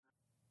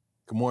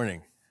Good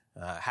morning.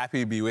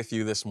 Happy to be with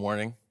you this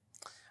morning.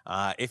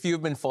 If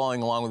you've been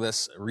following along with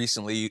us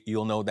recently,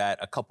 you'll know that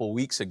a couple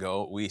weeks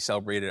ago, we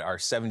celebrated our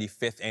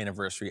 75th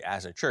anniversary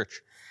as a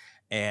church.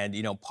 And,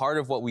 part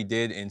of what we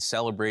did in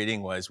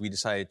celebrating was we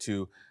decided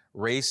to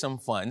raise some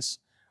funds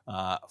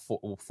for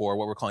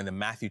what we're calling the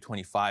Matthew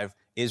 25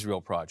 Israel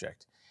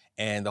Project.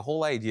 And the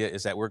whole idea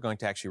is that we're going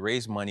to actually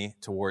raise money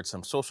towards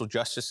some social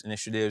justice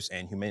initiatives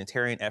and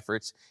humanitarian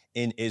efforts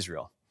in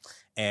Israel.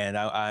 And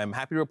I'm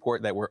happy to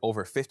report that we're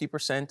over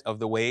 50% of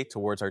the way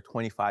towards our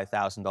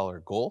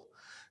 $25,000 goal.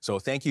 So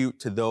thank you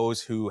to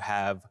those who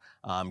have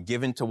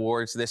given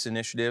towards this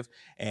initiative.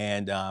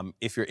 And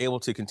if you're able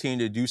to continue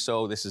to do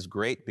so, this is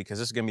great because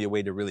this is going to be a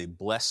way to really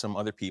bless some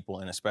other people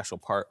in a special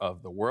part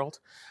of the world.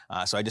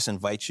 So I just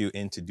invite you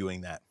into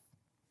doing that.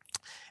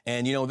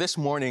 And, this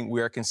morning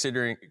we are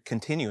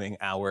continuing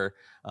our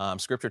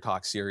Scripture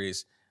Talk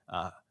series,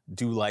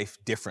 Do Life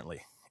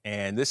Differently.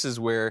 And this is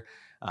where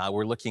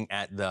we're looking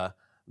at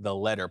the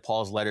letter,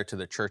 Paul's letter to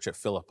the church at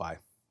Philippi.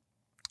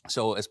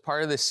 So as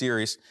part of this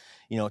series,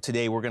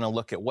 today we're going to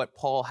look at what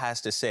Paul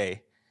has to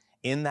say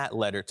in that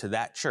letter to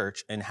that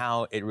church and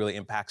how it really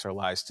impacts our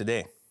lives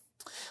today.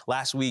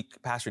 Last week,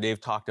 Pastor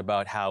Dave talked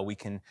about how we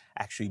can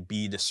actually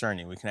be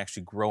discerning. We can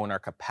actually grow in our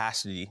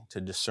capacity to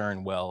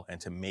discern well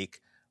and to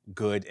make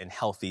good and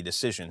healthy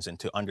decisions and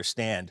to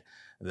understand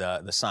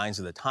the signs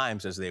of the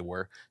times as they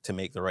were to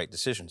make the right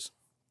decisions.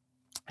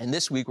 And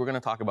this week, we're going to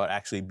talk about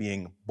actually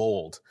being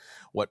bold,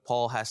 what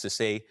Paul has to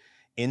say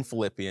in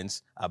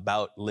Philippians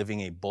about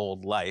living a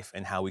bold life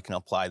and how we can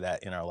apply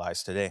that in our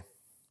lives today.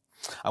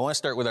 I want to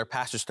start with our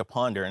passage to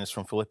ponder, and it's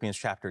from Philippians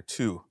chapter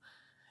 2.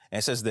 And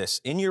it says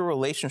this, "In your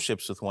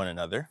relationships with one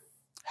another,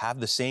 have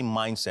the same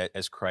mindset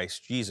as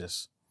Christ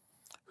Jesus,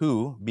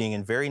 who, being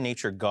in very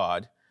nature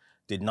God,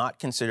 did not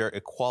consider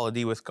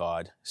equality with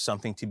God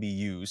something to be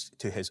used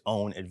to his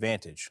own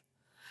advantage.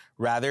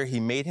 Rather, he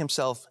made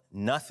himself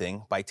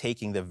nothing by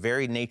taking the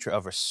very nature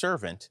of a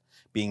servant,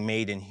 being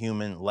made in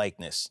human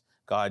likeness."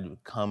 God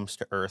comes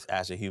to earth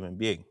as a human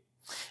being.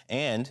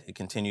 And it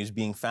continues,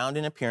 "Being found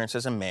in appearance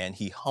as a man,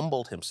 he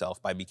humbled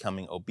himself by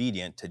becoming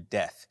obedient to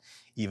death,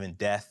 even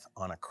death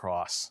on a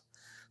cross."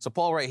 So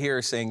Paul right here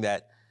is saying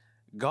that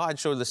God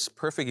showed this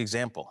perfect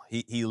example.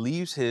 He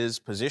leaves his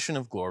position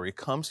of glory,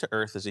 comes to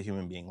earth as a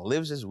human being,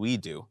 lives as we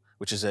do,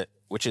 which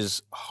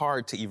is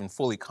hard to even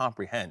fully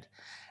comprehend.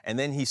 And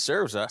then he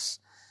serves us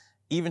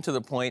even to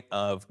the point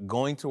of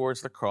going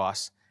towards the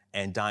cross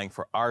and dying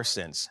for our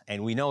sins.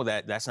 And we know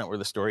that that's not where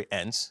the story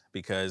ends,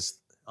 because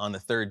on the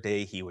third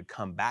day, he would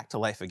come back to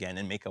life again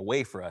and make a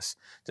way for us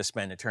to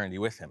spend eternity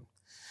with him.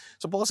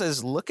 So Paul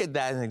says, look at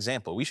that as an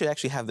example. We should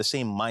actually have the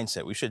same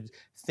mindset. We should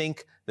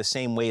think the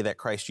same way that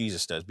Christ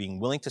Jesus does, being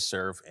willing to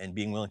serve and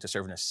being willing to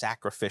serve in a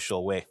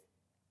sacrificial way.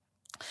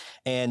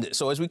 And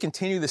so as we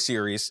continue the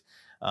series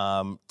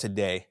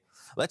today,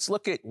 let's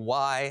look at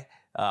why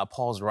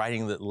Paul's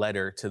writing the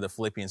letter to the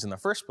Philippians in the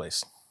first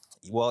place.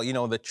 Well,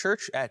 the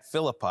church at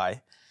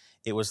Philippi,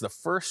 it was the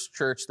first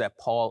church that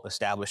Paul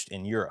established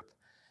in Europe.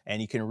 And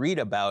you can read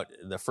about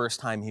the first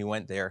time he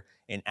went there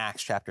in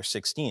Acts chapter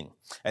 16.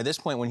 At this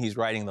point, when he's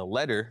writing the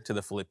letter to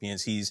the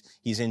Philippians,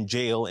 he's in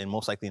jail and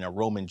most likely in a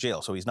Roman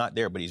jail. So he's not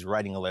there, but he's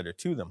writing a letter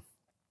to them.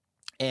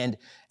 And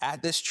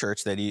at this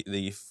church that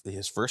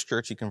his first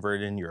church he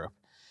converted in Europe,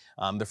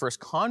 the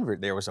first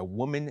convert there was a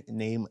woman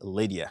named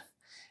Lydia.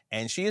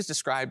 And she is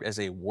described as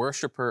a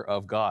worshiper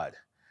of God.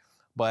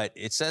 But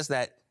it says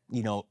that,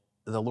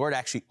 the Lord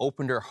actually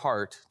opened her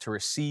heart to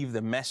receive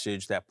the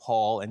message that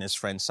Paul and his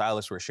friend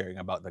Silas were sharing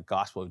about the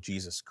gospel of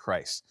Jesus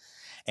Christ.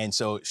 And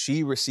so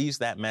she receives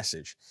that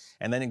message.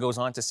 And then it goes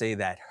on to say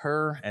that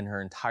her and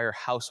her entire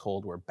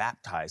household were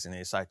baptized and they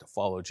decided to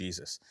follow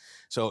Jesus.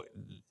 So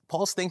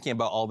Paul's thinking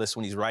about all this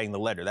when he's writing the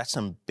letter. That's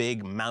some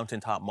big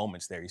mountaintop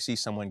moments there. You see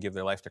someone give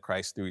their life to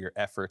Christ through your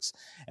efforts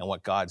and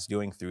what God's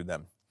doing through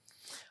them.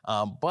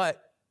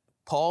 But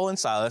Paul and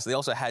Silas, they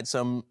also had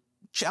some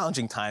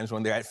challenging times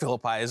when they're at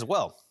Philippi as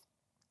well.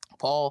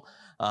 Paul,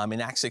 in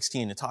Acts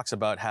 16, it talks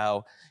about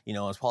how,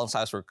 as Paul and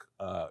Silas were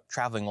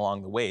traveling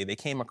along the way, they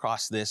came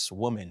across this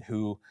woman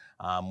who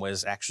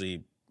was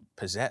actually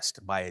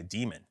possessed by a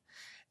demon.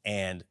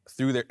 And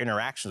through their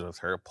interactions with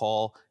her,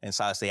 Paul and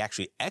Silas, they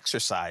actually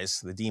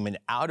exorcise the demon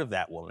out of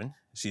that woman.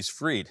 She's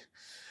freed.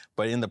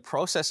 But in the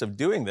process of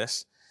doing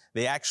this,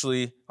 they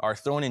actually are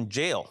thrown in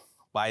jail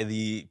by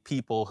the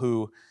people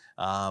who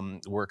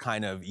were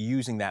kind of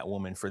using that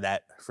woman for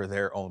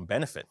their own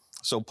benefit.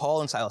 So Paul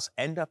and Silas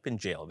end up in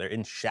jail. They're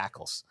in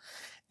shackles.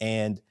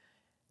 And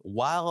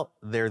while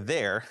they're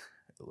there,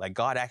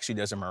 God actually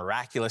does a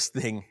miraculous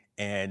thing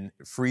and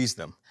frees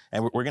them.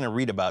 And we're going to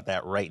read about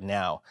that right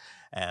now.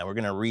 And we're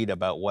going to read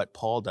about what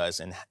Paul does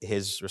and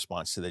his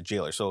response to the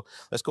jailer. So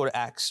let's go to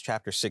Acts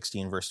chapter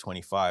 16, verse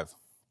 25.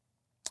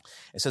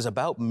 It says,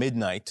 "About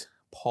midnight,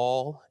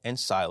 Paul and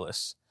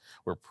Silas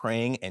were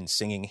praying and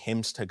singing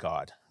hymns to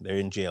God." They're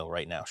in jail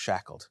right now,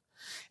 shackled.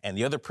 And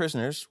the other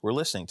prisoners were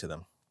listening to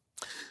them.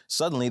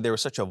 Suddenly, there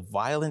was such a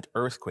violent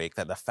earthquake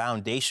that the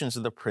foundations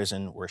of the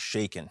prison were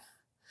shaken.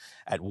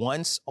 At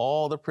once,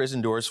 all the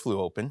prison doors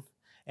flew open,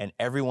 and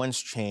everyone's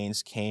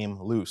chains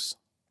came loose.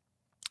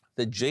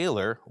 The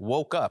jailer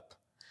woke up,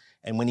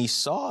 and when he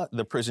saw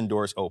the prison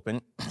doors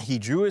open, he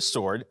drew his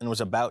sword and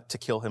was about to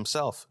kill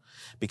himself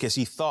because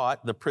he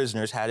thought the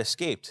prisoners had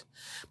escaped.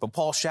 But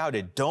Paul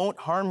shouted, "Don't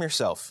harm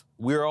yourself.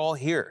 We're all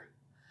here."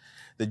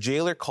 The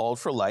jailer called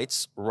for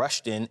lights,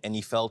 rushed in, and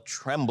he fell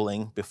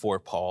trembling before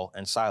Paul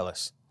and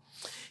Silas.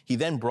 He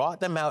then brought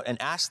them out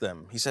and asked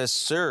them, he says,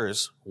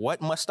 "Sirs,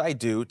 what must I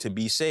do to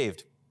be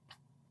saved?"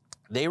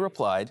 They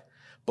replied,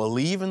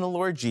 "Believe in the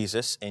Lord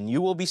Jesus, and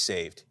you will be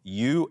saved,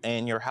 you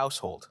and your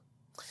household."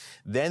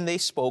 Then they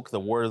spoke the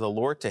word of the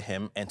Lord to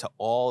him and to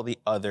all the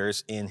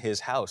others in his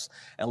house.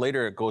 And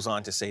later it goes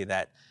on to say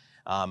that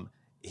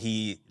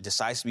he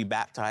decides to be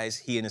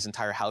baptized, he and his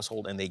entire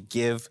household, and they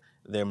give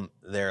them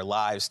their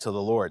lives to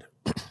the Lord.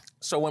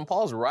 So when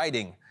Paul's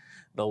writing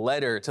the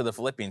letter to the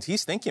Philippians,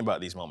 he's thinking about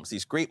these moments,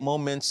 these great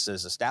moments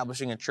as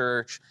establishing a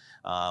church,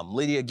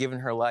 Lydia giving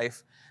her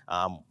life,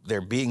 they're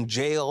being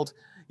jailed,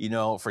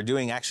 for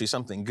doing actually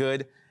something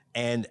good.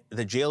 And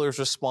the jailer's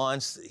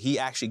response, he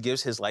actually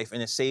gives his life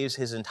and it saves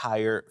his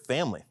entire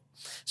family.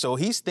 So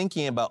he's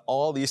thinking about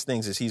all these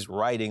things as he's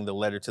writing the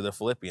letter to the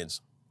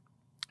Philippians.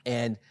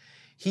 And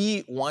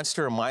he wants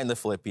to remind the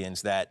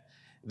Philippians that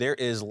there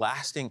is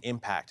lasting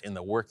impact in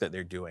the work that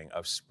they're doing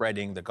of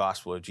spreading the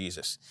gospel of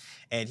Jesus.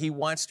 And he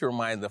wants to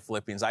remind the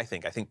Philippians, I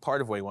think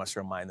part of what he wants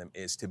to remind them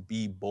is to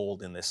be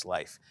bold in this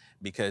life,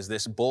 because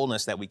this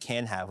boldness that we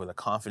can have with a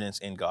confidence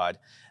in God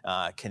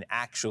can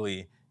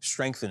actually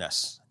strengthen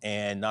us.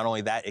 And not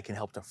only that, it can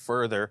help to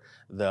further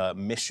the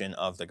mission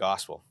of the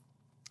gospel.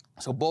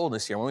 So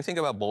boldness here, when we think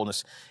about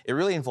boldness, it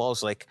really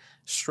involves like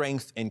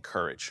strength and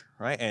courage,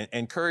 right?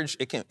 And courage,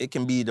 it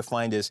can be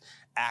defined as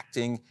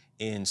acting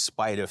in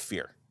spite of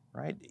fear,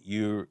 right?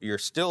 You're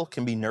still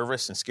can be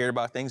nervous and scared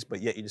about things,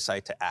 but yet you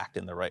decide to act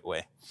in the right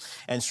way.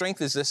 And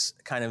strength is this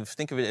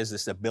think of it as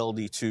this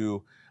ability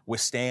to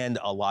withstand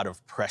a lot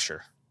of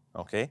pressure.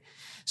 Okay,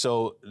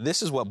 so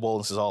this is what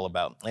boldness is all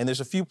about. And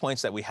there's a few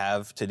points that we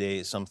have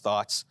today, some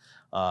thoughts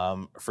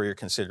for your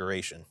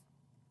consideration.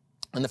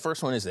 And the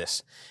first one is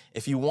this: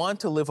 if you want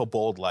to live a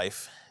bold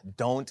life,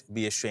 don't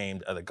be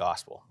ashamed of the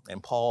gospel.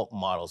 And Paul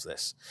models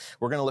this.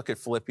 We're going to look at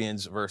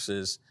Philippians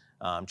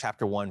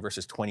chapter 1,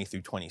 verses 20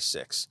 through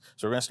 26.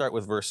 So we're going to start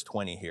with verse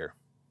 20 here.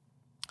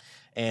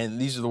 And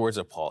these are the words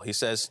of Paul. He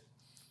says,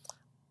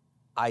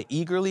 "I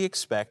eagerly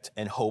expect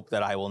and hope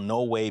that I will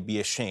no way be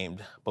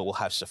ashamed, but will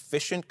have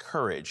sufficient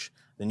courage."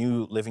 The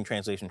New Living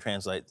Translation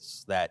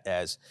translates that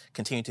as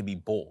continue to be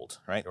bold,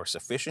 right? Or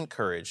sufficient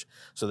courage,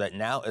 so that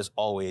now as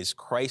always,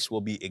 Christ will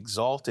be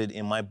exalted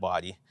in my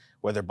body,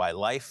 whether by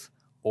life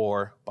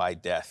or by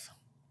death.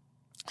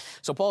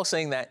 So Paul is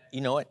saying that,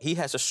 he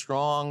has a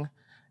strong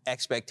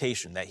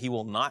expectation that he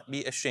will not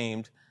be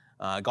ashamed.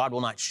 God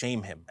will not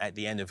shame him at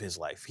the end of his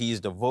life. He's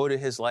devoted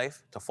his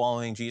life to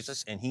following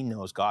Jesus, and he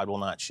knows God will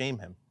not shame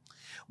him.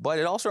 But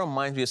it also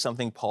reminds me of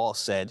something Paul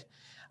said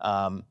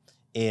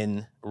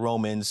in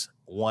Romans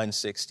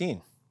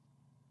 1:16,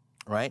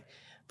 right?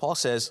 Paul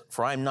says,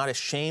 "For I am not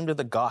ashamed of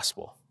the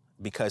gospel,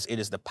 because it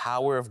is the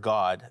power of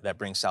God that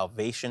brings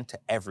salvation to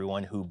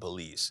everyone who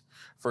believes,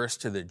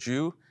 first to the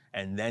Jew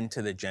and then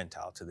to the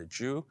Gentile, to the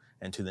Jew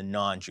and to the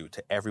non-Jew,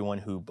 to everyone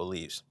who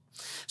believes."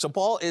 So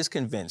Paul is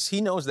convinced. He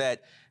knows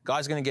that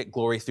God's going to get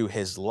glory through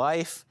his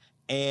life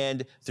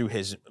and through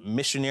his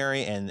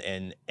missionary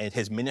and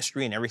his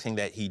ministry and everything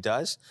that he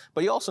does.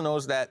 But he also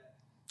knows that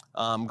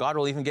God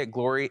will even get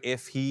glory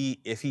if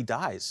he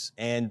dies.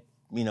 And,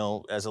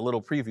 as a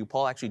little preview,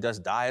 Paul actually does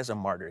die as a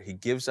martyr. He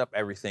gives up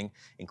everything,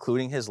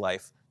 including his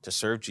life, to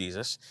serve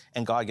Jesus,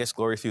 and God gets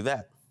glory through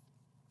that.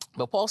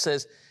 But Paul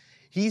says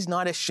he's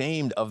not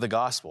ashamed of the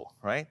gospel,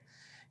 right?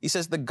 He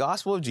says the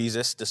gospel of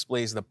Jesus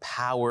displays the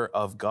power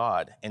of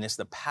God, and it's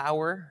the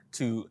power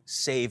to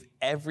save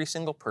every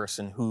single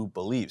person who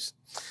believes.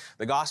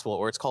 The gospel,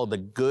 or it's called the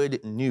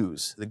good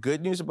news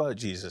about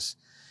Jesus.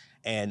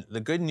 And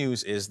the good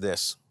news is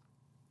this: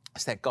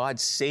 it's that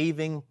God's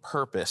saving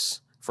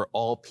purpose for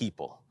all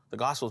people. The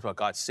gospel is about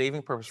God's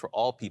saving purpose for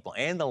all people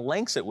and the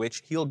lengths at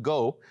which he'll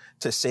go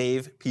to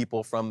save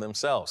people from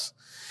themselves.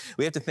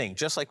 We have to think,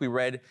 just like we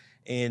read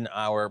in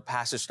our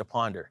passage to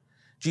ponder,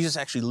 Jesus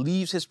actually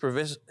leaves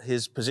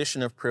his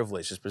position of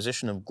privilege, his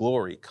position of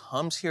glory,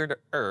 comes here to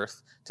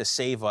earth to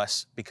save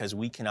us because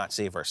we cannot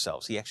save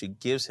ourselves. He actually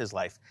gives his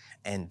life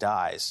and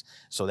dies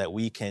so that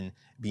we can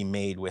be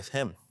made with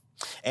him.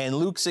 And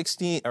Luke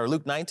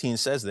 19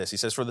 says this. He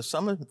says, For the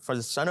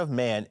Son of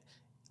Man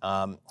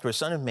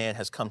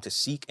has come to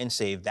seek and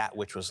save that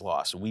which was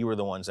lost. We were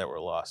the ones that were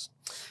lost.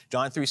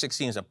 John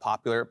 3:16 is a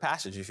popular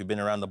passage if you've been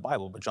around the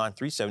Bible, but John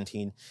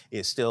 3:17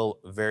 is still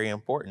very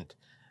important.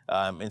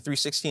 In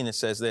 3:16 it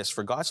says this: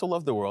 For God so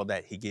loved the world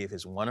that he gave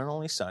his one and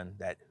only Son,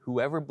 that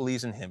whoever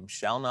believes in him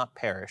shall not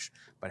perish,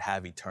 but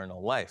have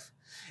eternal life.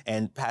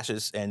 And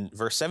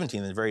verse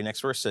 17, the very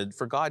next verse said,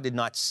 For God did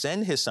not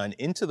send his Son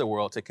into the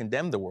world to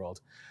condemn the world,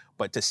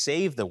 but to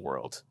save the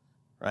world,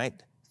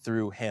 right,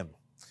 through him.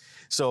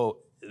 So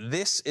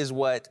this is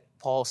what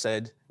Paul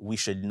said we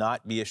should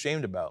not be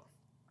ashamed about.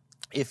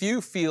 If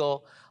you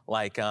feel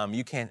like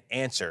you can't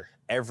answer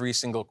every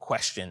single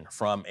question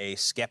from a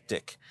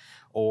skeptic,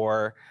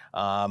 or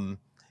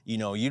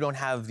you don't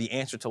have the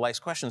answer to life's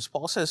questions.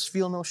 Paul says,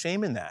 feel no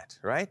shame in that,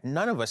 right?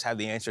 None of us have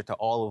the answer to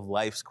all of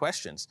life's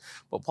questions.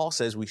 But Paul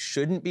says we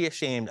shouldn't be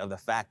ashamed of the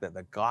fact that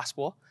the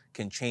gospel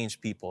can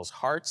change people's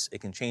hearts.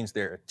 It can change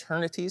their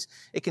eternities.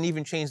 It can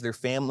even change their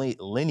family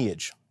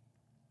lineage.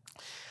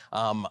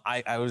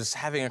 I was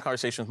having a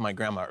conversation with my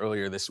grandma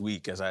earlier this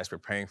week as I was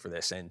preparing for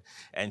this,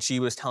 and she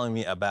was telling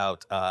me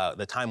about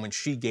the time when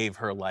she gave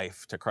her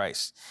life to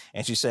Christ.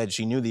 And she said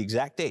she knew the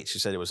exact date. She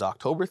said it was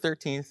October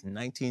 13th,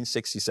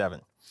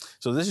 1967.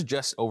 So this is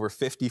just over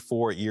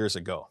 54 years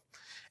ago.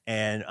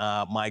 And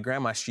my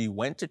grandma, she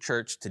went to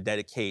church to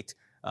dedicate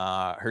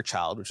her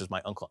child, which was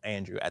my Uncle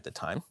Andrew at the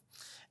time.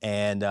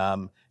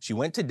 And she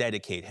went to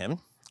dedicate him.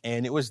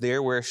 And it was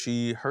there where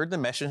she heard the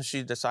message.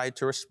 She decided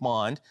to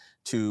respond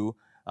to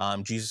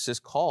Jesus'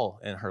 call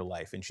in her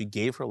life, and she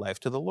gave her life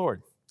to the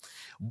Lord.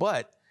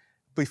 But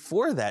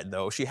before that,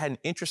 though, she had an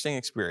interesting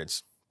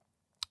experience.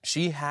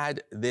 She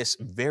had this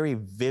very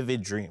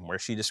vivid dream where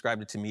she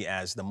described it to me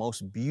as the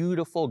most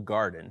beautiful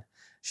garden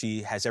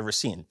she has ever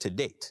seen to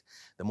date.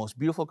 The most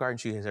beautiful garden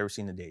she has ever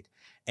seen to date.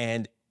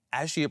 And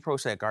as she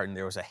approached that garden,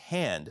 there was a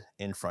hand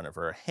in front of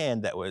her, a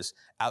hand that was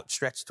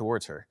outstretched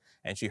towards her.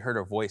 And she heard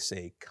a voice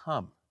say,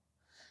 "Come."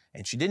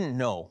 And she didn't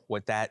know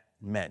what that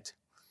meant.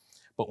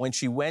 But when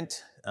she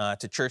went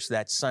to church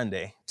that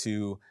Sunday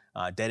to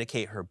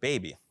dedicate her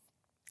baby,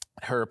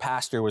 her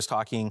pastor was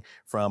talking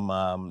from,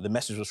 the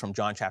message was from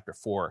John chapter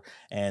 4,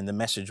 and the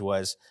message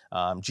was,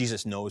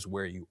 Jesus knows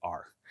where you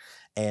are.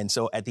 And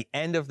so at the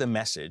end of the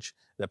message,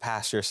 the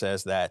pastor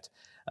says that,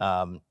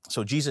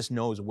 so Jesus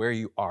knows where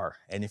you are,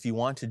 and if you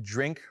want to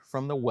drink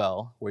from the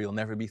well where you'll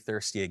never be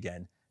thirsty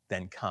again,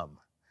 then come.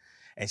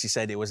 And she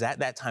said it was at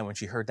that time when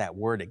she heard that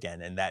word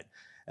again, and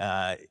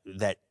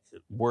that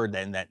word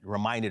then that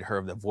reminded her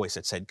of the voice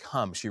that said,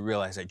 "Come," she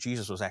realized that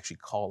Jesus was actually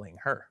calling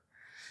her.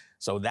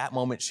 So that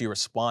moment she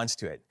responds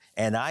to it.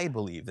 And I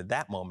believe that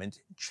that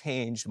moment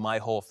changed my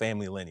whole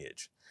family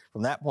lineage.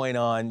 From that point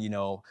on,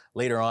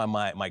 later on,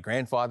 my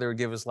grandfather would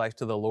give his life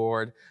to the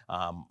Lord.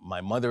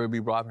 My mother would be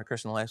brought up in a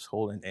Christian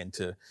household, and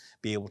to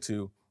be able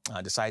to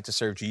decide to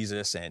serve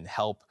Jesus and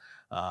help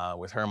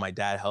with her, my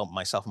dad helped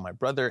myself and my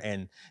brother.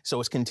 And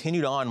so it's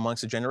continued on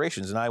amongst the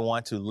generations. And I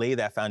want to lay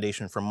that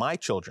foundation for my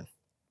children.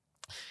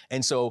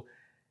 And so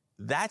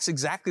that's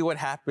exactly what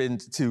happened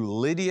to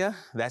Lydia.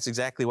 That's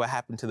exactly what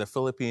happened to the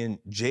Philippian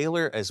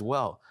jailer as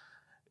well.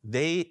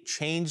 They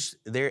changed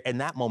in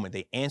that moment,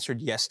 they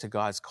answered yes to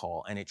God's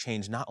call, and it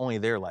changed not only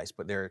their lives,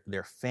 but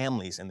their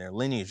families and their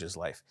lineage's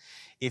life.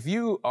 If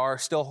you are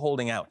still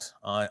holding out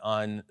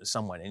on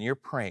someone and you're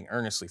praying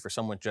earnestly for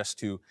someone just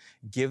to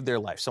give their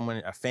life,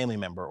 a family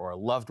member or a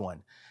loved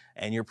one,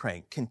 and you're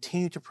praying,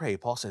 continue to pray.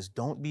 Paul says,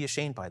 don't be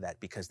ashamed by that,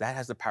 because that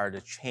has the power to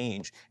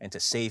change and to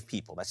save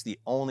people. That's the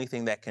only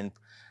thing that can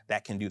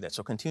do that.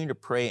 So continue to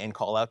pray and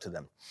call out to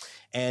them.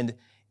 And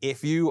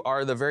if you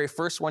are the very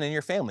first one in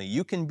your family,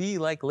 you can be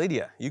like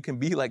Lydia. You can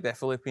be like that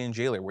Philippian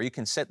jailer, where you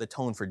can set the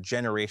tone for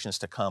generations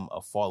to come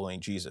of following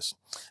Jesus.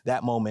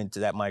 That moment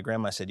that my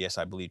grandma said, yes,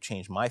 I believe,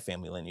 changed my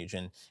family lineage,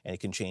 and it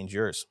can change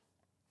yours.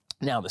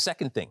 Now, the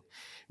second thing,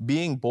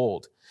 being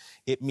bold,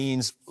 it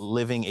means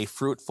living a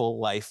fruitful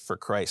life for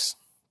Christ.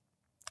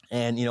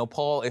 And,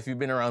 Paul, if you've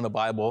been around the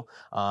Bible,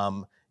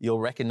 you'll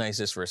recognize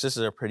this verse. This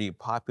is a pretty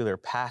popular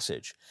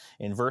passage.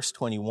 In verse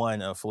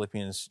 21 of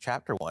Philippians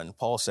chapter 1,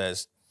 Paul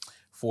says,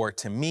 "For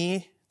to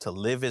me, to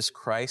live is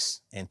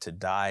Christ, and to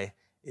die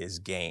is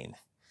gain."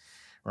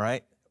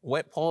 Right?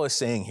 What Paul is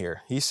saying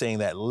here, he's saying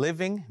that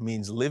living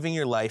means living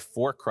your life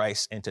for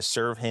Christ and to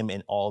serve him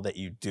in all that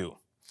you do.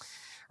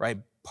 Right?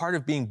 Part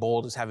of being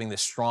bold is having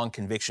this strong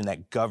conviction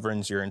that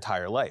governs your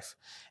entire life.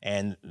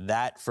 And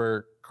that,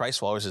 for Christ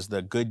followers, is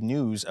the good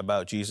news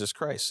about Jesus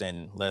Christ.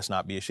 And let us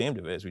not be ashamed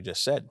of it, as we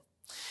just said.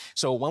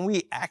 So when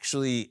we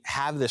actually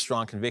have this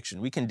strong conviction,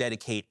 we can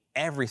dedicate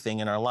everything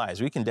in our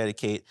lives. We can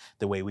dedicate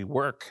the way we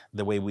work,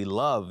 the way we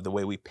love, the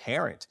way we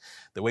parent,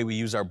 the way we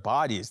use our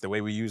bodies, the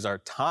way we use our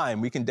time.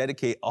 We can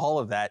dedicate all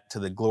of that to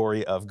the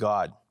glory of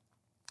God.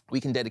 We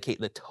can dedicate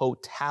the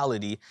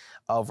totality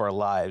of our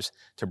lives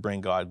to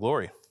bring God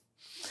glory.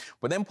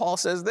 But then Paul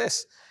says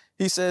this.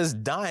 He says,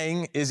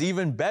 dying is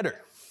even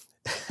better.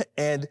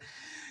 And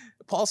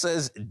Paul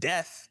says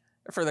death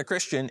for the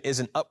Christian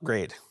is an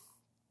upgrade.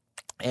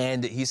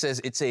 And he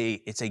says it's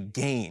a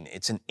gain,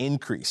 it's an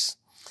increase.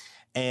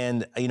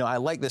 And, I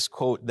like this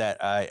quote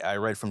that I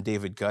read from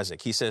David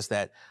Guzik. He says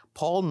that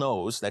Paul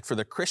knows that for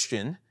the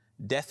Christian,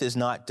 death is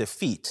not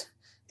defeat,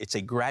 it's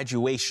a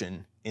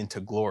graduation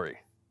into glory.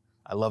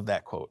 I love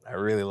that quote. I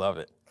really love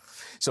it.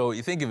 So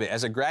you think of it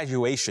as a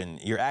graduation,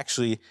 you're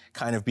actually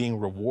kind of being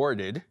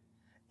rewarded,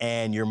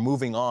 and you're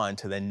moving on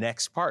to the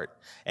next part.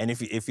 And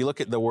if you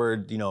look at the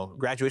word,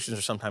 graduations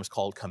are sometimes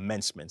called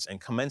commencements, and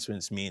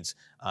commencements means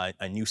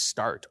a new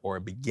start or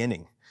a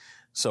beginning.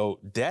 So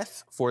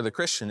death for the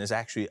Christian is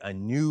actually a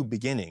new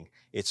beginning.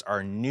 It's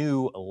our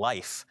new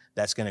life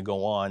that's going to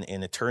go on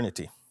in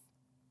eternity.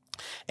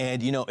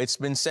 And, it's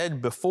been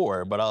said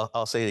before, but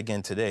I'll say it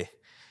again today.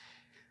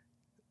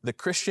 The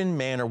Christian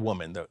man or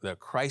woman, the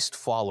Christ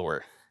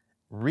follower,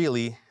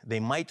 really, they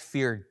might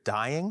fear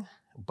dying,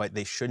 but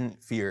they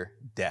shouldn't fear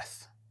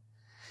death.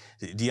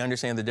 Do you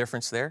understand the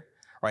difference there?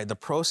 Right? The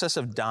process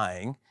of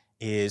dying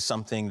is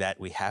something that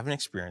we haven't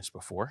experienced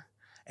before,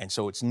 and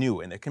so it's new,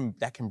 and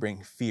that can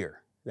bring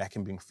fear. That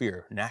can bring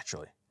fear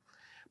naturally.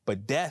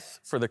 But death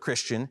for the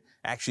Christian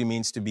actually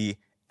means to be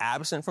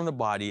absent from the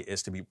body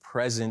is to be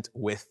present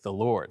with the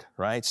Lord,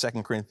 right?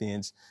 2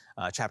 Corinthians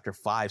chapter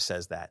 5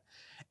 says that.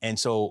 And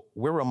so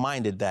we're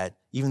reminded that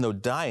even though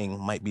dying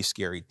might be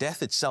scary,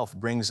 death itself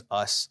brings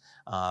us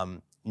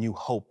new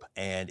hope,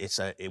 and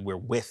we're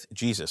with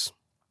Jesus.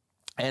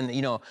 And,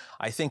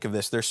 I think of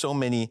this, there's so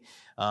many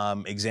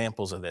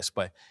examples of this,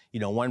 but,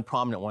 one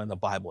prominent one in the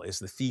Bible is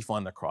the thief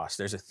on the cross.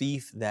 There's a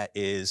thief that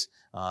is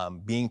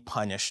being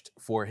punished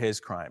for his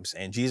crimes,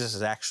 and Jesus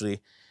is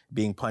actually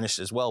being punished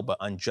as well, but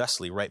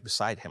unjustly right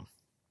beside him.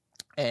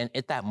 And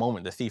at that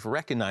moment, the thief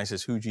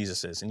recognizes who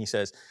Jesus is, and he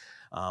says,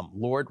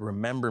 Lord,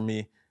 remember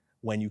me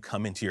when you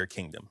come into your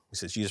kingdom. He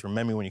says, Jesus,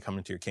 remember me when you come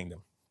into your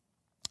kingdom.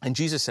 And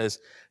Jesus says,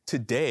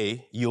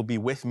 today you'll be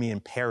with me in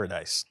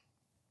paradise.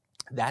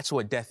 That's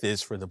what death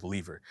is for the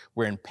believer.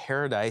 We're in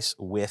paradise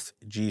with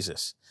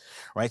Jesus,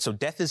 right? So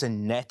death is a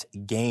net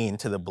gain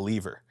to the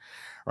believer,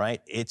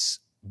 right? It's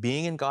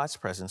being in God's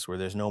presence where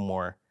there's no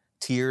more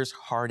tears,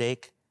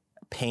 heartache,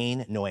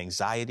 pain, no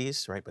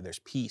anxieties, right? But there's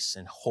peace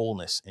and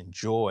wholeness and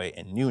joy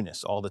and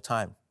newness all the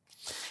time.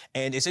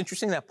 And it's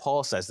interesting that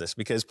Paul says this,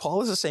 because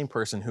Paul is the same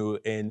person who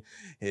in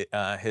 2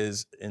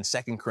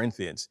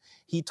 Corinthians,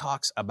 he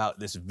talks about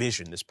this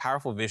vision, this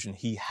powerful vision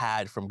he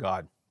had from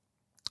God.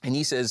 And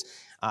he says,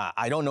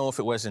 I don't know if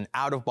it was an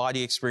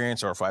out-of-body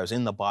experience or if I was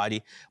in the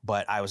body,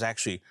 but I was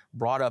actually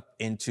brought up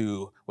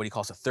into what he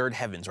calls the third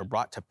heavens, or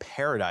brought to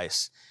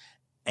paradise.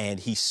 And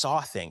he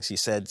saw things. He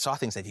saw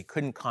things that he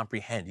couldn't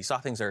comprehend. He saw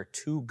things that are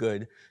too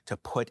good to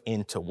put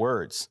into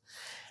words.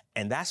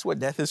 And that's what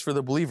death is for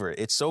the believer.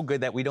 It's so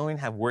good that we don't even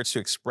have words to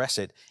express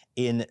it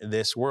in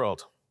this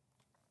world.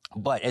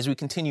 But as we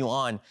continue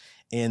on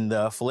in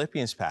the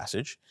Philippians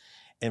passage,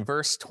 in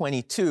verse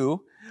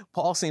 22,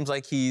 Paul seems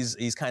like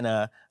he's kind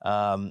of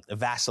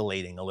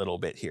vacillating a little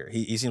bit here.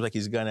 He seems like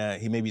he's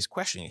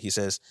questioning it. He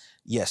says,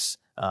 yes,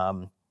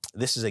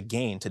 this is a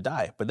gain to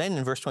die. But then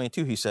in verse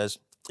 22, he says,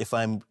 if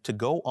I'm to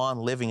go on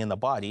living in the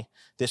body,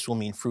 this will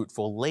mean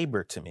fruitful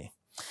labor to me.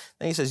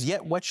 Then he says,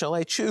 yet what shall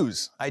I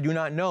choose? I do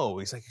not know.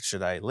 He's like,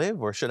 should I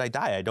live or should I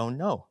die? I don't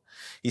know.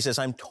 He says,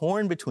 I'm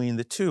torn between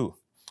the two.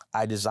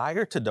 I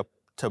desire to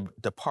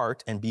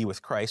depart and be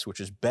with Christ, which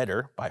is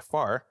better by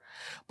far,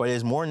 but it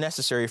is more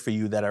necessary for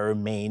you that I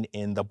remain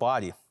in the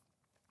body.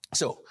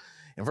 So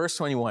in verse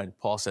 21,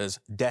 Paul says,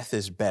 death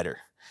is better.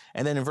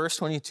 And then in verse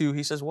 22,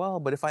 he says, well,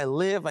 but if I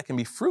live, I can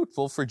be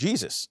fruitful for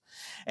Jesus.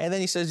 And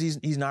then he says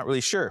he's not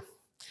really sure.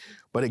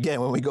 But again,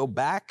 when we go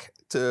back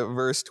to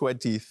verse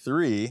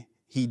 23,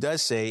 he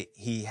does say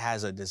he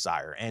has a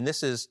desire. And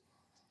this is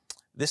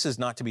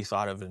not to be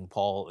thought of in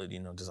Paul,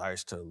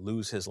 desires to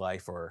lose his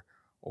life or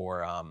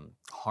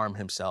harm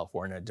himself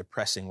or in a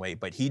depressing way.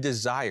 But he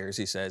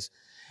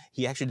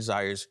actually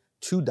desires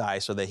to die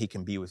so that he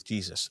can be with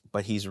Jesus.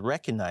 But he's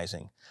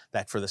recognizing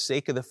that for the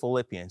sake of the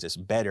Philippians, it's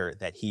better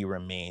that he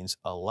remains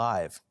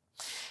alive.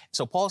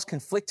 So Paul's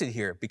conflicted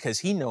here because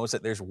he knows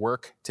that there's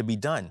work to be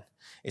done.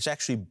 It's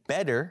actually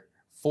better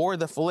for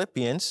the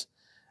Philippians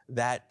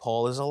that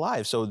Paul is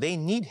alive. So they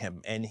need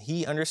him, and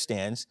he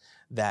understands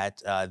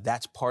that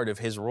that's part of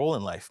his role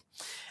in life.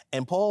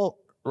 And Paul,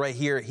 right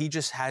here, he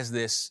just has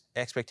this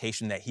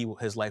expectation that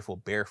his life will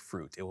bear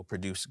fruit. It will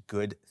produce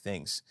good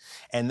things.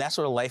 And that's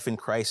what a life in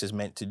Christ is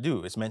meant to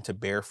do. It's meant to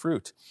bear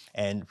fruit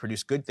and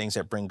produce good things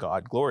that bring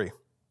God glory.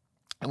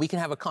 And we can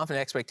have a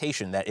confident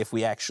expectation that if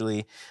we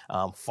actually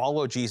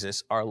follow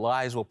Jesus, our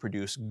lives will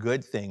produce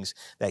good things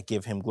that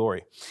give him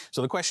glory.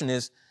 So the question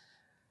is,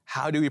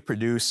 how do we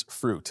produce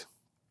fruit?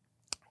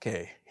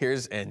 Okay,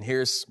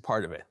 here's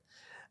part of it.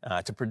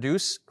 To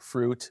produce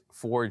fruit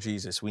for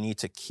Jesus, we need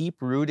to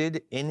keep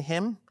rooted in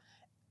him,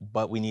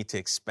 but we need to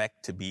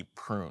expect to be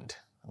pruned,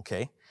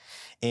 okay?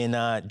 In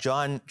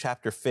John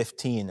chapter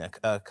 15,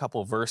 a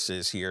couple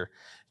verses here,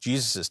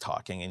 Jesus is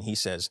talking, and he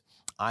says,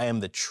 I am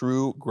the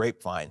true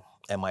grapevine,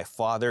 and my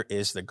Father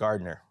is the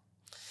gardener.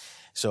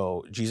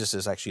 So Jesus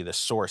is actually the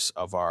source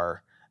of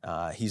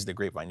he's the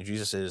grapevine.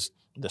 Jesus is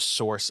the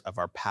source of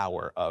our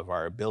power, of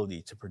our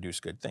ability to produce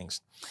good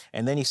things.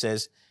 And then he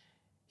says,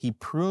 he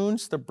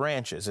prunes the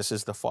branches. This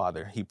is the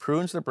Father. He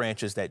prunes the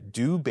branches that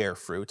do bear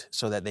fruit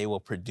so that they will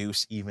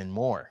produce even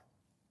more.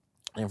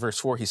 In verse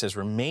 4, he says,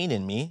 remain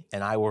in me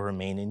and I will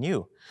remain in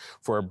you.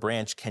 For a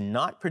branch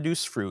cannot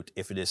produce fruit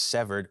if it is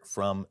severed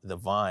from the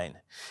vine.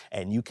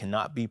 And you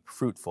cannot be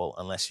fruitful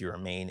unless you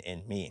remain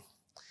in me.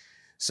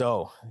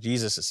 So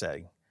Jesus is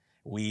saying,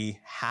 we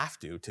have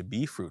to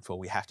be fruitful,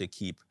 we have to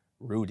keep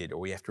rooted, or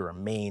we have to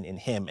remain in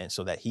him, and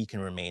so that he can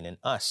remain in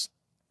us.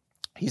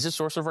 He's the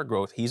source of our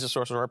growth. He's the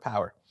source of our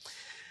power.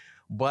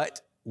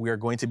 But we are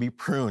going to be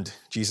pruned,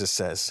 Jesus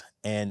says.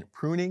 And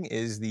pruning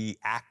is the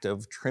act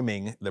of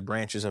trimming the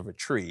branches of a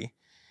tree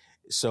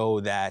so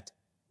that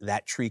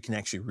that tree can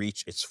actually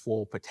reach its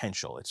full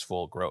potential, its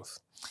full growth.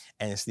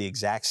 And it's the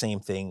exact same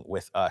thing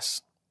with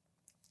us.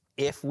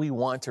 If we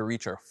want to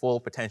reach our full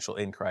potential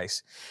in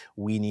Christ,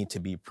 we need to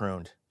be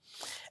pruned.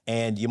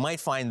 And you might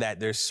find that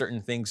there's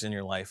certain things in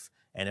your life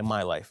and in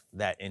my life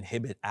that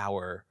inhibit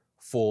our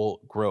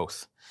full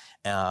growth.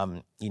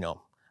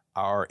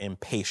 Our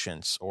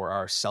impatience or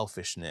our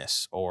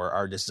selfishness or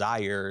our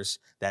desires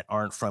that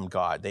aren't from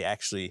God. They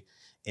actually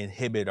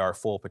inhibit our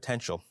full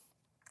potential.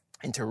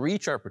 And to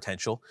reach our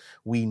potential,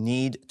 we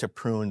need to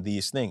prune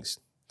these things.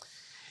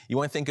 You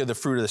want to think of the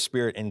fruit of the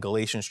Spirit in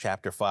Galatians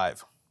chapter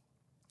 5,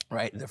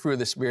 right? The fruit of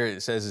the Spirit,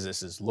 it says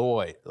this is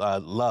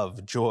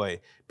love, joy,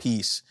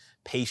 peace,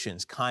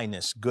 patience,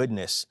 kindness,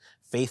 goodness,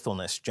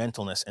 faithfulness,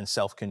 gentleness, and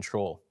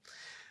self-control.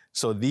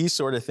 So these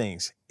sort of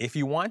things, if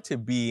you want to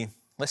be,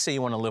 let's say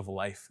you want to live a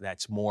life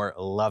that's more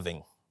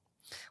loving.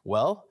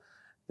 Well,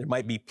 there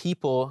might be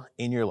people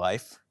in your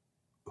life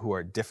who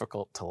are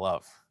difficult to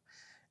love.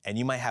 And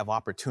you might have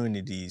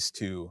opportunities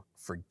to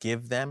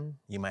forgive them.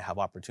 You might have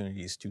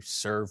opportunities to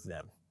serve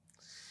them,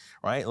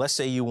 right? Let's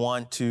say you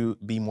want to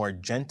be more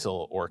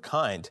gentle or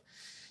kind.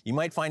 You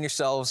might find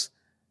yourself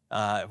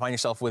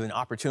with an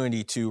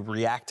opportunity to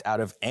react out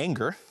of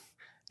anger.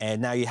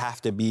 And now you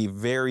have to be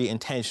very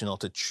intentional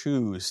to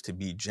choose to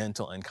be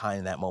gentle and kind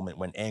in that moment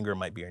when anger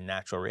might be your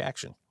natural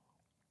reaction.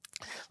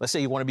 Let's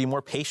say you want to be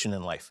more patient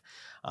in life.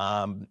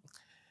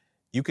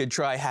 You could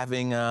try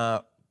having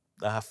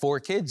 4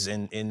 kids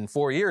in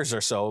 4 years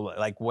or so,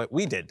 like what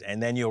we did.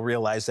 And then you'll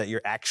realize that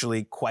you're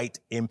actually quite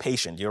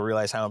impatient. You'll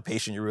realize how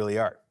impatient you really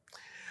are.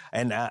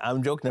 And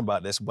I'm joking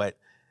about this, but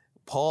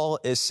Paul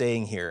is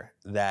saying here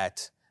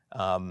that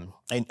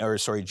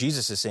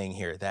Jesus is saying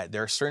here that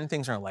there are certain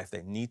things in our life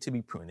that need to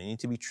be pruned, they need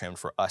to be trimmed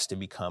for us to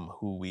become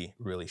who we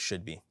really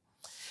should be.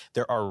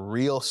 There are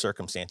real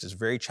circumstances,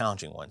 very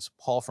challenging ones.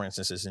 Paul, for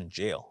instance, is in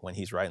jail when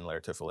he's writing the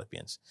letter to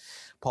Philippians.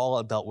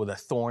 Paul dealt with a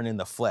thorn in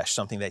the flesh,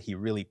 something that he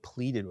really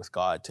pleaded with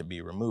God to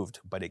be removed,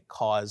 but it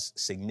caused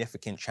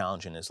significant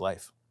challenge in his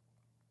life.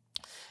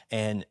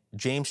 And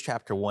James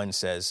chapter 1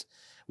 says,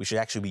 we should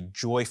actually be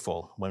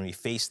joyful when we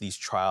face these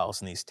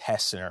trials and these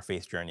tests in our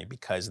faith journey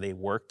because they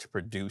work to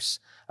produce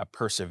a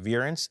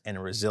perseverance and a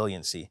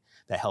resiliency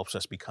that helps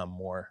us become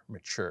more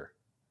mature.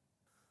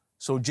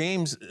 So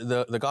James,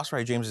 the gospel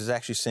writer James is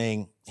actually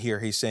saying here,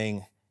 he's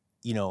saying,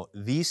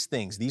 these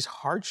things, these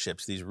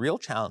hardships, these real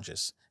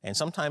challenges, and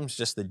sometimes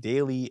just the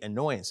daily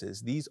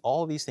annoyances,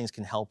 all of these things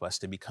can help us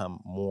to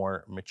become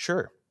more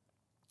mature.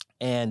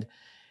 And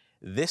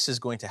this is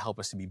going to help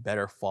us to be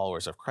better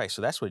followers of Christ.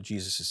 So that's what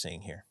Jesus is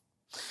saying here.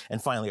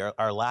 And finally,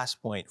 our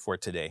last point for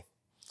today,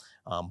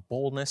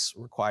 boldness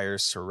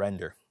requires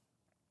surrender.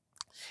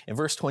 In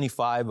verse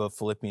 25 of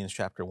Philippians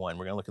chapter 1,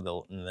 we're going to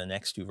look at the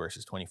next 2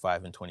 verses,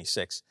 25 and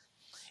 26.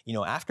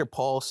 After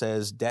Paul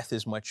says death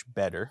is much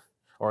better,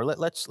 or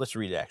let's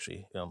read it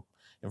actually.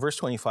 In verse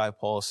 25,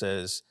 Paul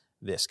says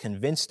this,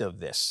 convinced of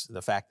this,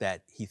 the fact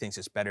that he thinks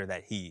it's better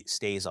that he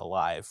stays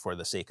alive for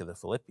the sake of the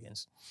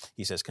Philippians.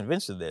 He says,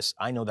 convinced of this,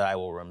 I know that I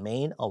will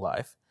remain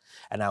alive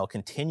and I will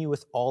continue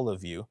with all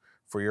of you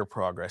for your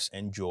progress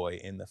and joy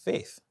in the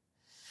faith,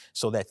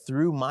 so that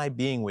through my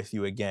being with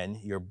you again,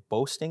 your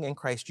boasting in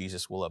Christ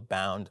Jesus will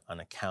abound on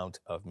account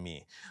of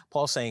me.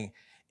 Paul's saying,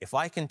 if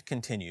I can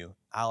continue,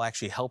 I'll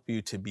actually help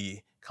you to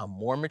become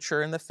more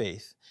mature in the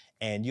faith,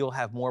 and you'll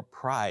have more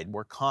pride,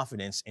 more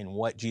confidence in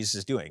what Jesus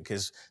is doing,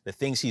 because the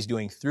things he's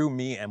doing through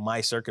me and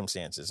my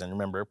circumstances. And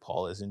remember,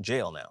 Paul is in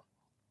jail now.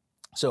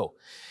 So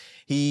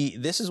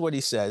this is what he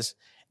says,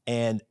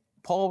 and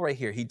Paul right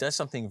here, he does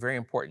something very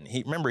important.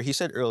 He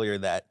said earlier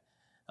that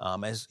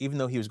even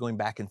though he was going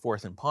back and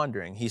forth and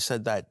pondering, he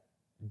said that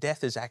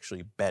death is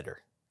actually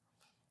better.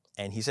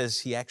 And he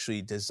says he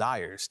actually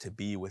desires to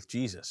be with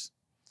Jesus.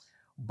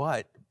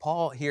 But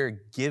Paul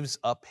here gives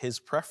up his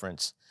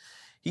preference.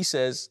 He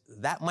says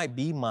that might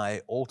be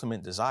my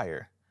ultimate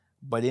desire,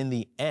 but in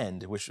the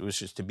end, which was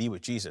just to be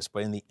with Jesus,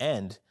 but in the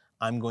end,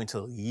 I'm going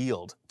to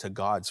yield to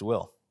God's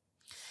will.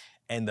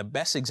 And the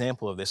best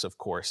example of this, of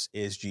course,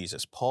 is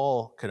Jesus.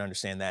 Paul could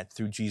understand that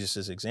through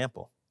Jesus'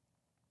 example.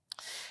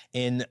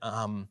 In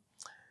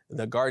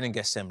the Garden of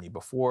Gethsemane,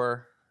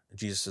 before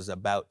Jesus is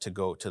about to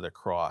go to the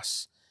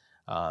cross,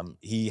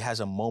 he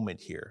has a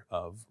moment here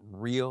of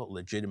real,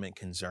 legitimate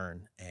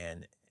concern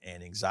and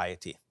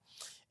anxiety.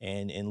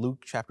 And in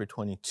Luke chapter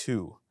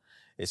 22,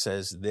 it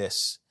says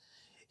this,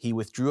 he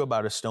withdrew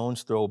about a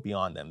stone's throw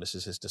beyond them. This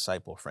is his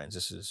disciple friends.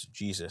 This is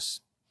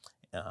Jesus.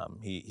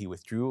 He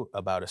withdrew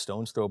about a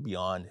stone's throw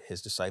beyond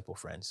his disciple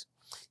friends.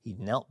 He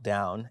knelt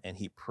down and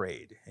he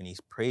prayed, and he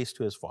prays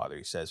to his Father.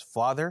 He says,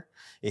 Father,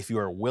 if you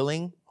are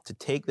willing to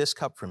take this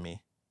cup from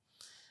me,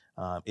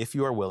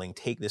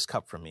 take this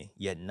cup from me,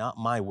 yet not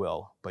my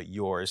will, but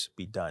yours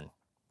be done.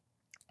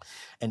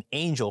 An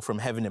angel from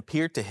heaven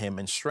appeared to him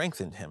and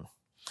strengthened him.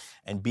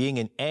 And being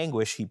in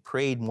anguish, he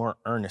prayed more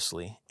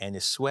earnestly, and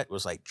his sweat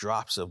was like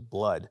drops of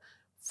blood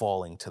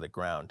falling to the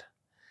ground.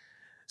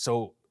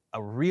 So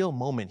a real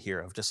moment here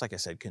of, just like I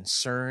said,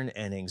 concern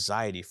and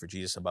anxiety for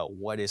Jesus about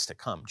what is to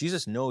come.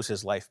 Jesus knows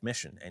his life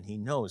mission, and he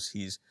knows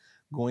he's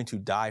going to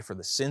die for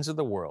the sins of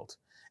the world,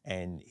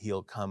 and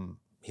he'll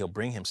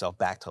bring himself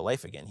back to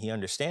life again. He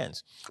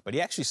understands. But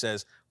he actually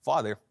says,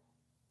 Father,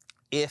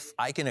 if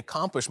I can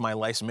accomplish my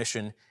life's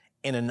mission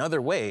in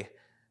another way,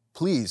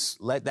 please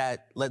let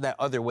that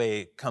other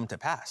way come to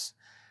pass.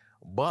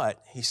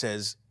 But he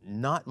says,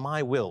 not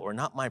my will or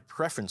not my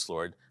preference,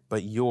 Lord,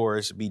 but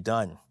yours be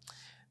done.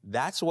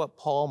 That's what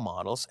Paul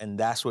models, and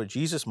that's what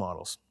Jesus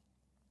models.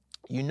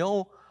 You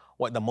know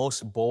what the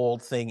most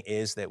bold thing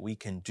is that we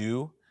can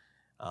do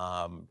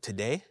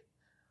today?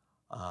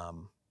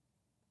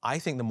 I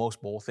think the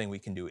most bold thing we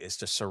can do is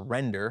to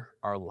surrender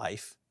our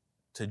life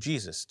to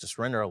Jesus, to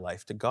surrender our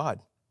life to God.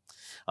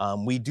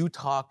 We do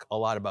talk a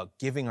lot about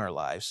giving our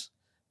lives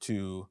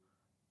to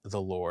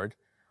the Lord,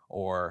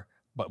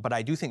 but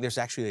I do think there's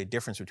actually a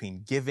difference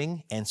between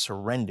giving and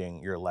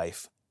surrendering your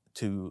life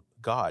to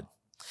God.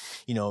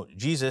 You know,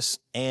 Jesus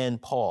and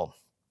Paul,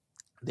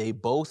 they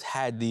both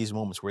had these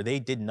moments where they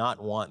did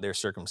not want their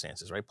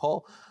circumstances, right?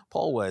 Paul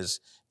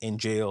was in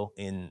jail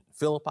in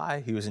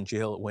Philippi. He was in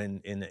jail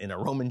in a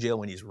Roman jail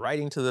when he's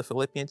writing to the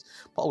Philippians.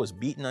 Paul was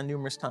beaten on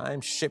numerous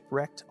times,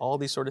 shipwrecked, all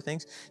these sort of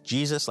things.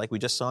 Jesus, like we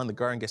just saw in the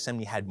Garden of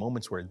Gethsemane, had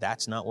moments where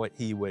that's not what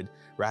he would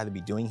rather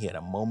be doing. He had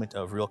a moment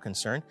of real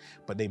concern,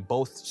 but they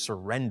both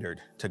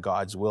surrendered to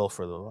God's will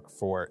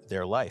for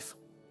their life.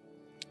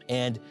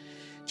 And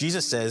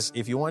Jesus says,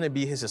 if you want to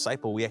be his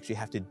disciple, we actually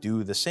have to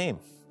do the same.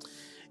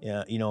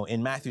 You know,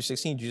 in Matthew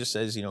 16, Jesus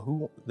says,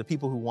 the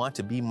people who want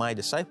to be my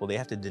disciple, they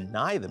have to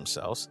deny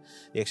themselves.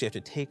 They actually have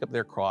to take up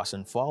their cross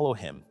and follow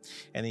him.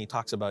 And then he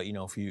talks about,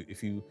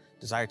 if you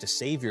desire to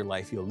save your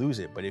life, you'll lose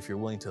it. But if you're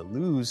willing to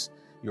lose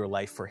your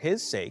life for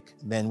his sake,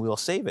 then we'll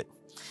save it.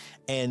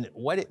 And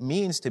what it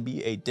means to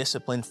be a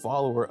disciplined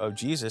follower of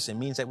Jesus, it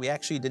means that we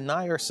actually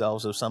deny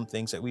ourselves of some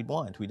things that we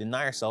want. We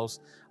deny ourselves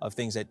of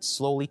things that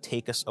slowly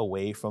take us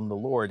away from the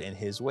Lord and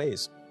his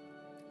ways.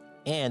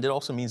 And it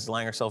also means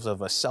denying ourselves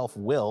of a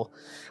self-will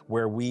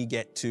where we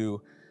get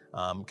to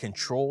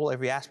control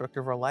every aspect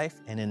of our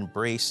life and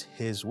embrace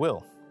his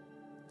will.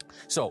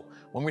 So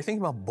when we're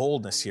thinking about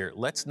boldness here,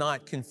 let's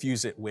not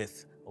confuse it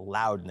with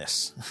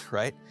loudness,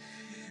 right?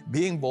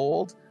 Being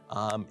bold,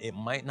 it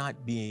might not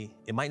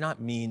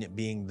mean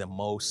being the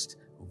most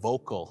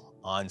vocal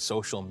on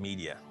social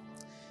media.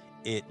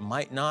 It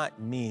might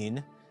not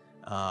mean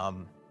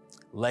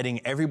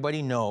letting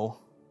everybody know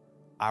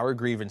our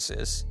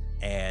grievances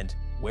and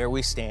where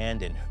we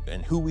stand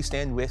and who we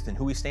stand with and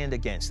who we stand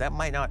against. That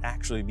might not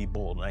actually be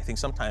bold. And I think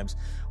sometimes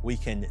we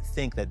can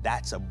think that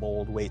that's a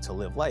bold way to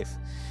live life.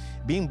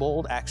 Being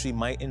bold actually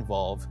might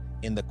involve,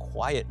 in the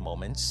quiet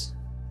moments,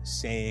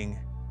 saying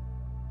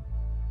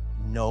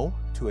no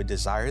to a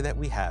desire that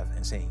we have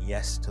and saying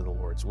yes to the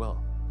Lord's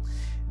will.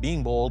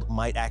 Being bold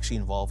might actually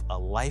involve a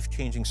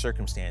life-changing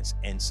circumstance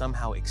and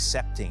somehow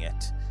accepting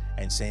it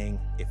and saying,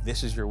 if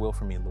this is your will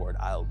for me, Lord,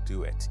 I'll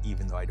do it,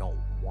 even though I don't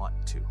want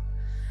to.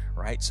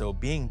 Right? So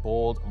being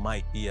bold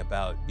might be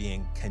about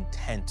being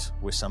content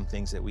with some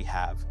things that we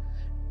have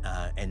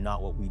and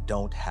not what we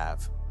don't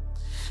have.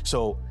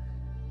 So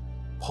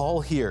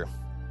Paul here,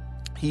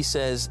 he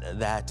says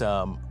that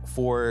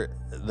for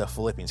the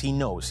Philippians, he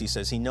knows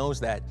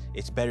that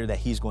it's better that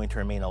he's going to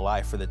remain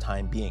alive for the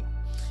time being.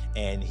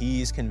 And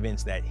he's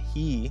convinced that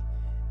he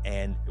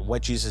and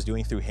what Jesus is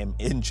doing through him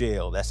in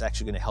jail, that's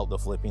actually going to help the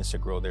Philippians to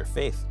grow their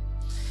faith.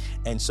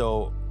 And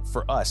so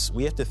for us,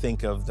 we have to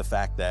think of the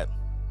fact that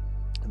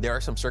there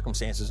are some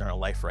circumstances in our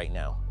life right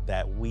now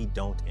that we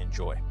don't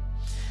enjoy.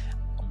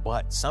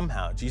 But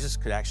somehow Jesus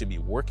could actually be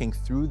working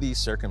through these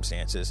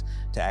circumstances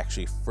to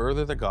actually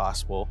further the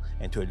gospel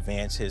and to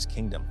advance his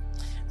kingdom.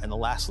 And the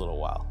last little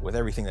while, with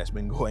everything that's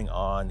been going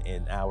on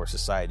in our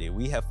society,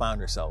 we have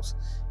found ourselves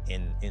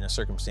in a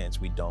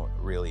circumstance we don't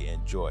really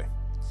enjoy.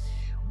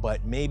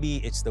 But maybe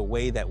it's the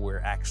way that we're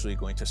actually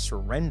going to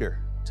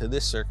surrender to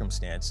this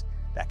circumstance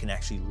that can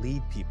actually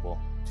lead people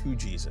to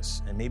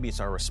Jesus. And maybe it's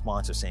our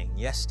response of saying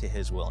yes to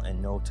his will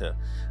and no to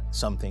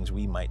some things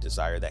we might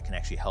desire that can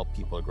actually help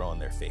people grow in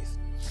their faith.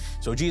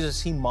 So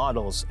Jesus, he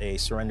models a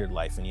surrendered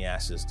life, and he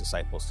asks his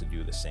disciples to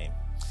do the same.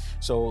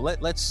 So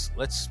let's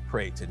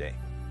pray today.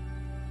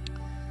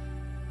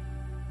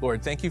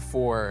 Lord, thank you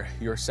for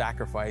your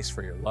sacrifice,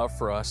 for your love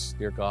for us,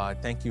 dear God.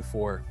 Thank you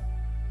for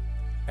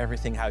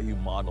everything, how you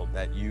modeled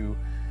that you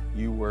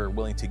were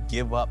willing to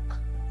give up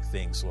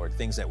things, Lord,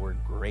 things that were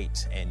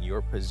great and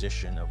your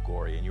position of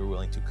glory, and you were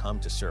willing to come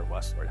to serve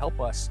us, Lord.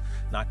 Help us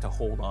not to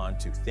hold on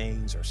to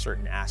things or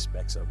certain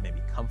aspects of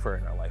maybe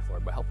comfort in our life,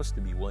 Lord, but help us to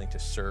be willing to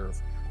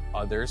serve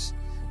others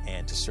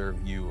and to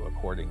serve you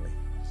accordingly.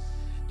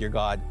 Dear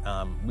God,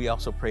 we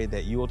also pray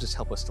that you will just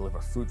help us to live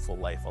a fruitful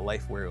life, a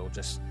life where we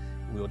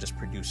will just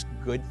produce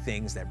good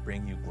things that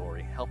bring you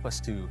glory. Help us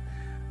to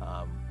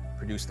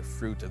produce the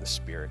fruit of the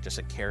Spirit,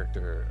 just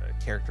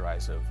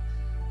characterized of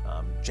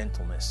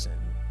gentleness and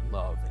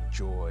love and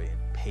joy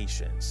and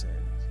patience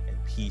and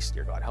peace,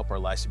 dear God. Help our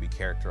lives to be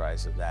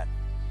characterized of that.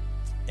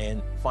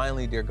 And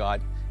finally, dear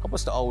God, help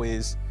us to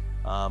always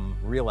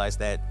realize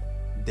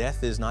that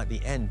death is not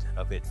the end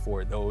of it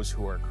for those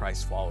who are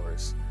Christ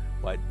followers,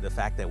 but the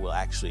fact that we'll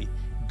actually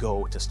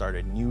go to start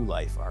a new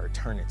life, our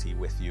eternity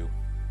with you.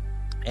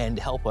 And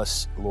help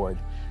us, Lord,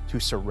 to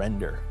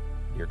surrender,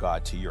 dear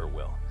God, to your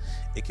will.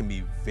 It can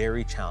be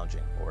very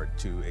challenging, Lord,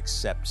 to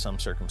accept some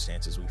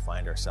circumstances we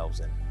find ourselves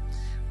in.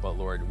 But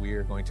Lord, we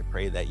are going to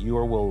pray that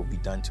your will be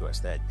done to us,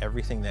 that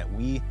everything that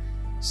we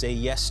say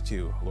yes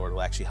to, Lord,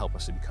 will actually help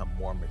us to become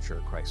more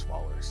mature Christ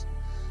followers.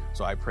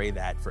 So I pray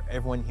that for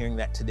everyone hearing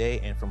that today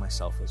and for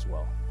myself as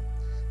well.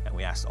 And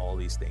we ask all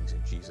these things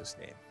in Jesus'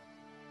 name.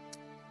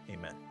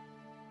 Amen.